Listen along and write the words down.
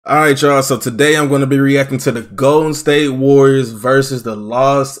All right, y'all. So today I'm going to be reacting to the Golden State Warriors versus the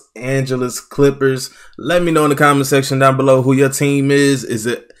Los Angeles Clippers. Let me know in the comment section down below who your team is. Is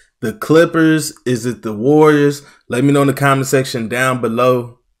it the Clippers? Is it the Warriors? Let me know in the comment section down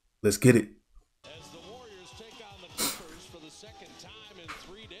below. Let's get it. As the Warriors take on the Clippers for the second time in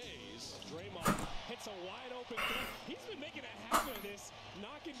 3 days, Draymond hits a wide open three. He's been making a habit of this,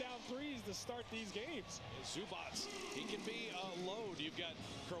 knocking down threes to start these games. Zubac, he can be a load. You've got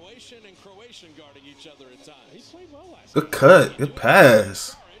Croatian and Croatian guarding each other at times. He played well last Good cut. Good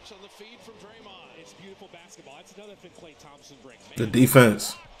pass. On the feed from Draymond. It's beautiful basketball. That's another thing Klay Thompson brings. Good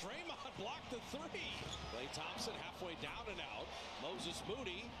defense. Draymond blocked the three. Klay Thompson halfway down and out. Moses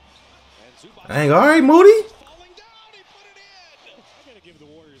Moody and Zubac. Dang, all right, Moody. Falling down, he put it in. I gotta give the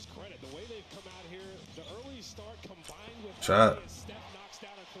Warriors credit. The way they've come out here, the early start combined with shot. Steph knocks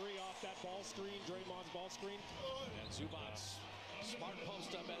down a three off that ball screen, Draymond's ball screen. And Zubac, smart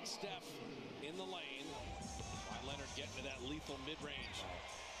post up at Steph in the lane. By Leonard getting to that lethal mid-range.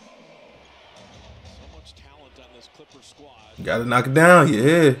 So much talent on this Clipper squad. Got to knock it down.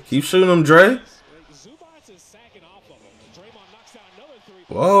 Yeah. Keep shooting them, Dre. Zubac is sacking off of him. Draymond knocks down another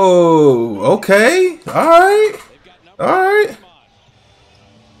three. Whoa. Okay. All right. All right.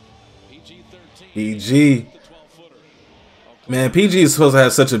 PG. Man, PG is supposed to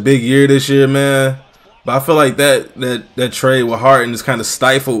have such a big year this year, man. But I feel like that trade with Harden just kind of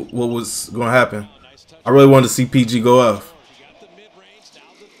stifled what was going to happen. I really wanted to see PG go off.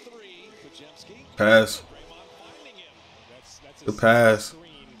 Pass. Good pass.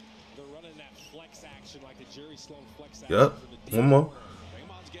 Yep. One more.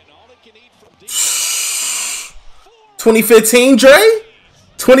 2015 Dre?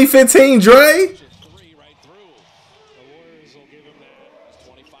 2015 Dre?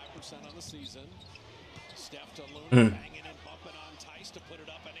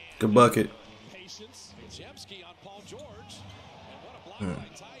 Good bucket.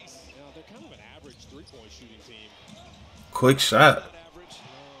 Quick shot.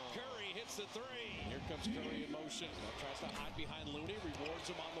 Curry hits the three. Here comes Curry in motion. Tries to hide behind Looney. Rewards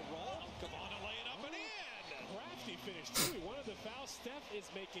him on the roll. Come on and lay it up and in. Crafty finish too. One of the fouls. Steph is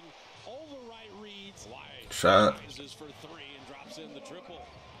making all the right reads. Shot. Rises for three and drops in the triple.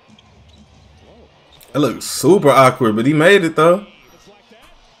 It looks super awkward, but he made it though. It's like that.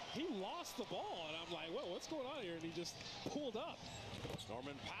 He lost the ball, and I'm like, whoa, what's going on here? And he just pulled up.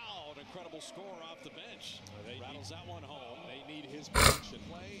 Norman Powell, an incredible score off the bench. Rattles that one home. They need his production.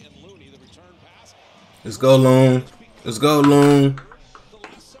 Play and Looney, the return pass. Let's go, Loon. Let's go, Loon. The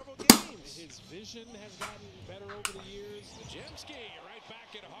last several games, his vision has gotten better over the years. Jemski right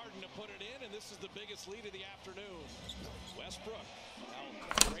back at Harden to put it in, and this is the biggest lead of the afternoon. Westbrook. Now,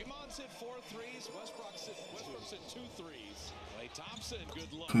 Draymond's hit 4 threes. Westbrook's hit 2 threes. Klay Thompson,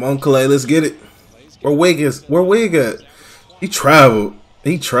 good look. Come on, Clay. Let's get it. Where Wig is? Where Wig at? He traveled.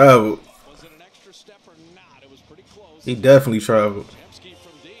 He traveled. Was it an extra step or not? It was pretty close. He definitely traveled. Jemski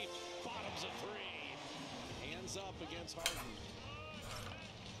from deep. Bottoms a three. Hands up against Harden.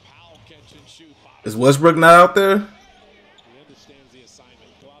 Powell catch and shoot. Is Westbrook not out there? He understands the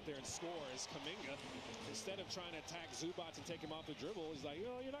assignment. Go out there and score as Kuminga. Instead of trying to attack Zubac and take him off the dribble, he's like,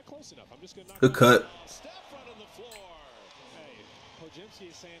 you're not close enough. I'm just going to knock Good cut. Steph running the floor. Hey, Pojemski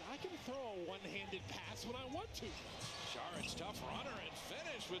is saying, I can throw a one-handed pass when I want to. Sharit's tough runner and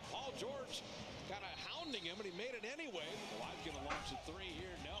finish with Paul George kind of hounding him, and he made it anyway. Kawhi's going to launch a three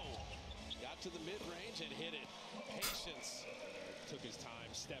here. No. Got to the mid-range and hit it. Patience. Took his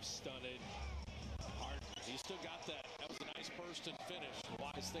time. Steph stunted. Hard. He still got that. That was a nice burst and finish.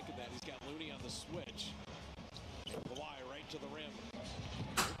 Kawhi's thinking that. He's got Looney on the switch. Kawhi right to the rim. Here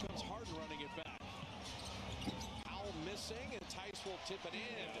comes Harden running it back. Powell missing, and Tice will tip it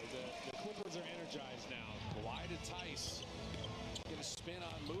in. The Clippers are energized now. Kawhi to Tice. Gonna spin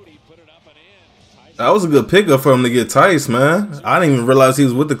on Moody, put it up and in. Tice. That was a good pickup for him to get Tice, man. I didn't even realize he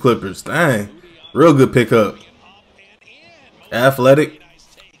was with the Clippers. Dang. Real good pickup. Athletic.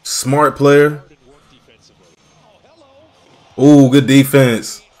 Smart player. Ooh, good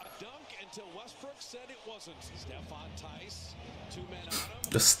defense.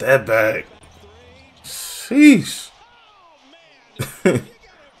 The step back. Sheesh. Is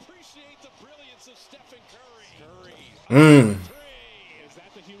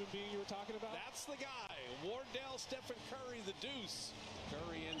that the human being you were talking about? That's the guy. Wardell, Stephen Curry, the deuce.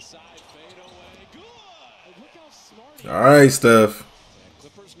 Curry inside, fade away. Good. Look how smart he is. All right, Steph.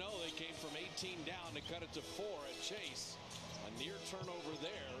 Clippers know they came from 18 down to cut it to 4 at Chase. A near turnover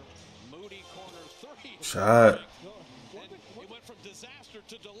there. Moody corner 3. Shot. He went from disaster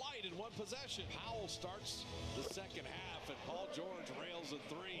to delight in one possession. Powell starts the second half, and Paul George rails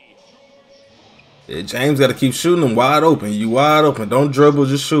a three. Yeah, James got to keep shooting them wide open. You wide open. Don't dribble,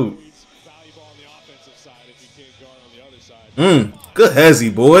 just shoot. Valuable on the offensive side if you can't guard on the other side. Good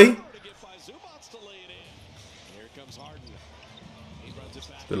hezzy, boy.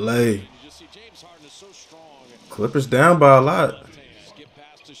 Delay. Clippers down by a lot.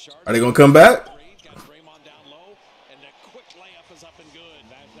 Are they going to come back?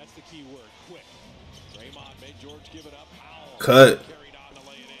 Cut.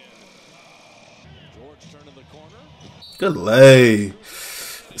 Good lay.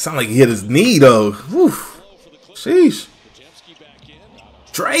 It sounded like he hit his knee, though. Whew. Sheesh.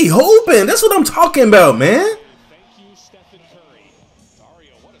 Dre hooping. That's what I'm talking about, man.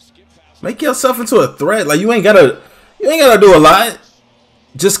 Make yourself into a threat. Like you ain't gotta do a lot.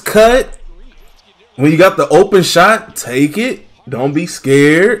 Just cut. When you got the open shot, take it. Don't be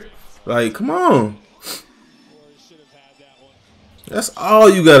scared. Like, come on. That's all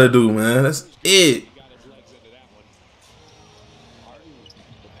you gotta do, man. That's it.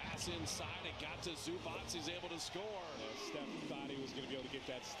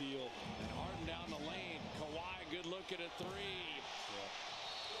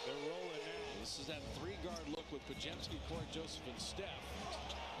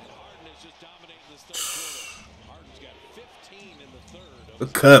 The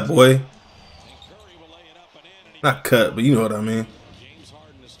cut, boy. Not cut, but you know what I mean.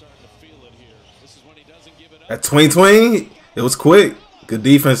 At 2020, it was quick. Good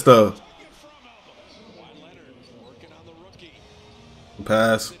defense, though. Good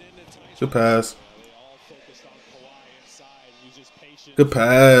pass. Good pass. Good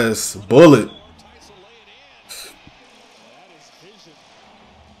pass. Bullet.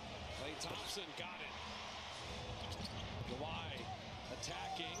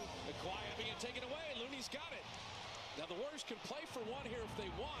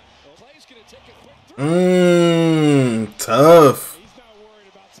 Tough.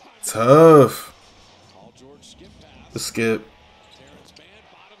 Tough. The skip.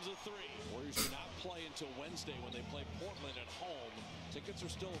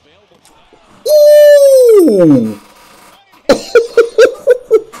 Ooh.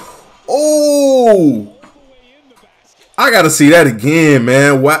 Oh. I gotta see that again,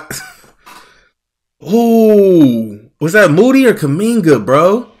 man. What? Ooh. Was that Moody or Kuminga,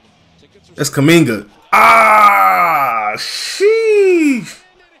 bro? That's Kuminga. Ah, sheesh.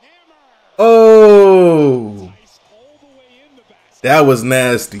 Oh. That was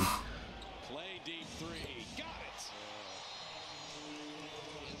nasty.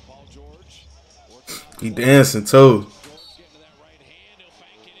 He dancing too.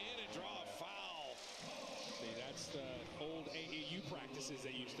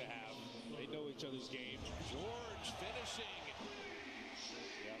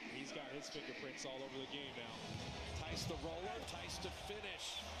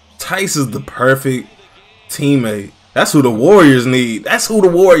 Tice is the perfect teammate. That's who the Warriors need. That's who the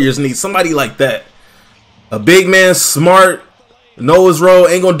Warriors need. Somebody like that. A big man, smart, know his role,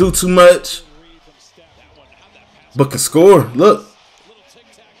 ain't gonna do too much, but can score. Look,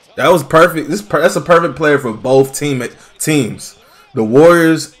 that was perfect. That's a perfect player for both teams. The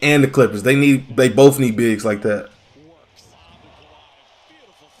Warriors and the Clippers. They both need bigs like that.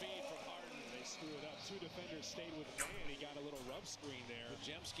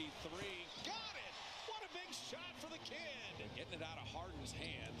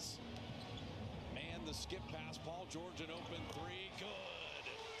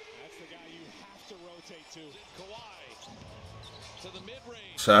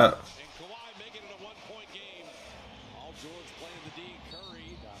 Shot.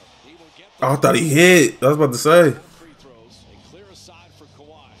 Oh, I thought he hit. I was about to say.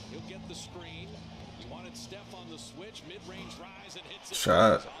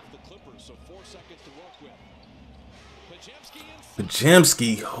 Shot.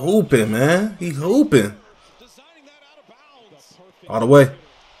 Pajemski hooping, man. He hooping. All the way.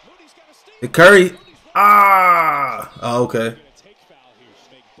 Hey, Curry. Ah. Oh, okay.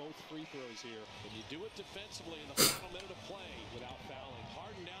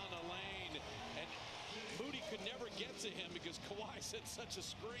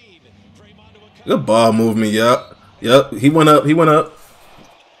 Good ball movement, yup. Yup. He went up. He went up.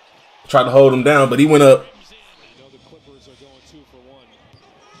 Tried to hold him down, but he went up.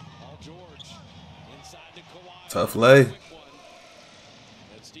 Tough lay.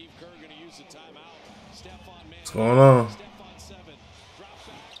 What's going on?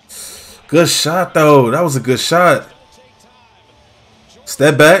 Good shot, though. That was a good shot.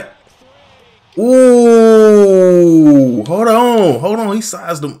 Step back. Ooh, hold on. He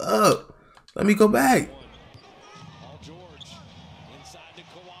sized him up. Let me go back.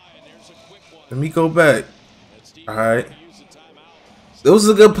 Let me go back. All right. It was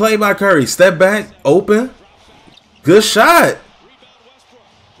a good play by Curry. Step back, open. Good shot.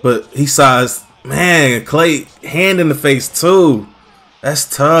 But he sized, man, Clay hand in the face too.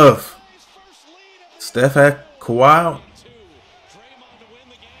 That's tough. Steph had Kawhi.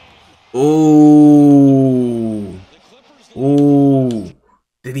 Ooh. Ooh.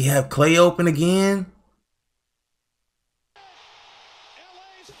 Did he have Clay open again?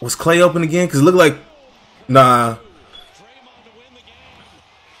 Was Clay open again? Because it looked like, nah.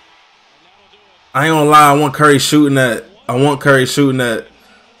 I ain't gonna lie, I want Curry shooting that.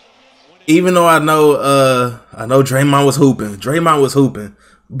 Even though I know Draymond was hooping.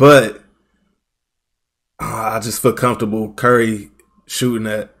 But I just feel comfortable Curry shooting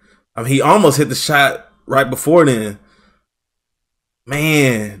that. I mean, he almost hit the shot right before then.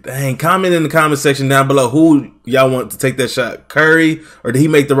 Man, dang, comment in the comment section down below who y'all want to take that shot, Curry, or did he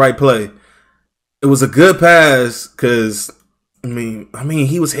make the right play? It was a good pass because, I mean,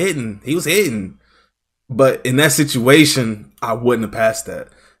 he was hitting. But in that situation, I wouldn't have passed that.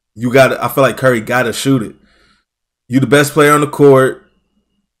 I feel like Curry got to shoot it. You the best player on the court.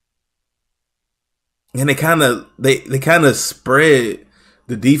 And they kind of spread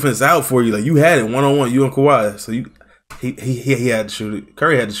the defense out for you. Like, you had it one-on-one, you and Kawhi. So he had to shoot it.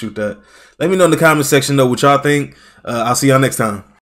 Curry had to shoot that. Let me know in the comment section, though, what y'all think. I'll see y'all next time.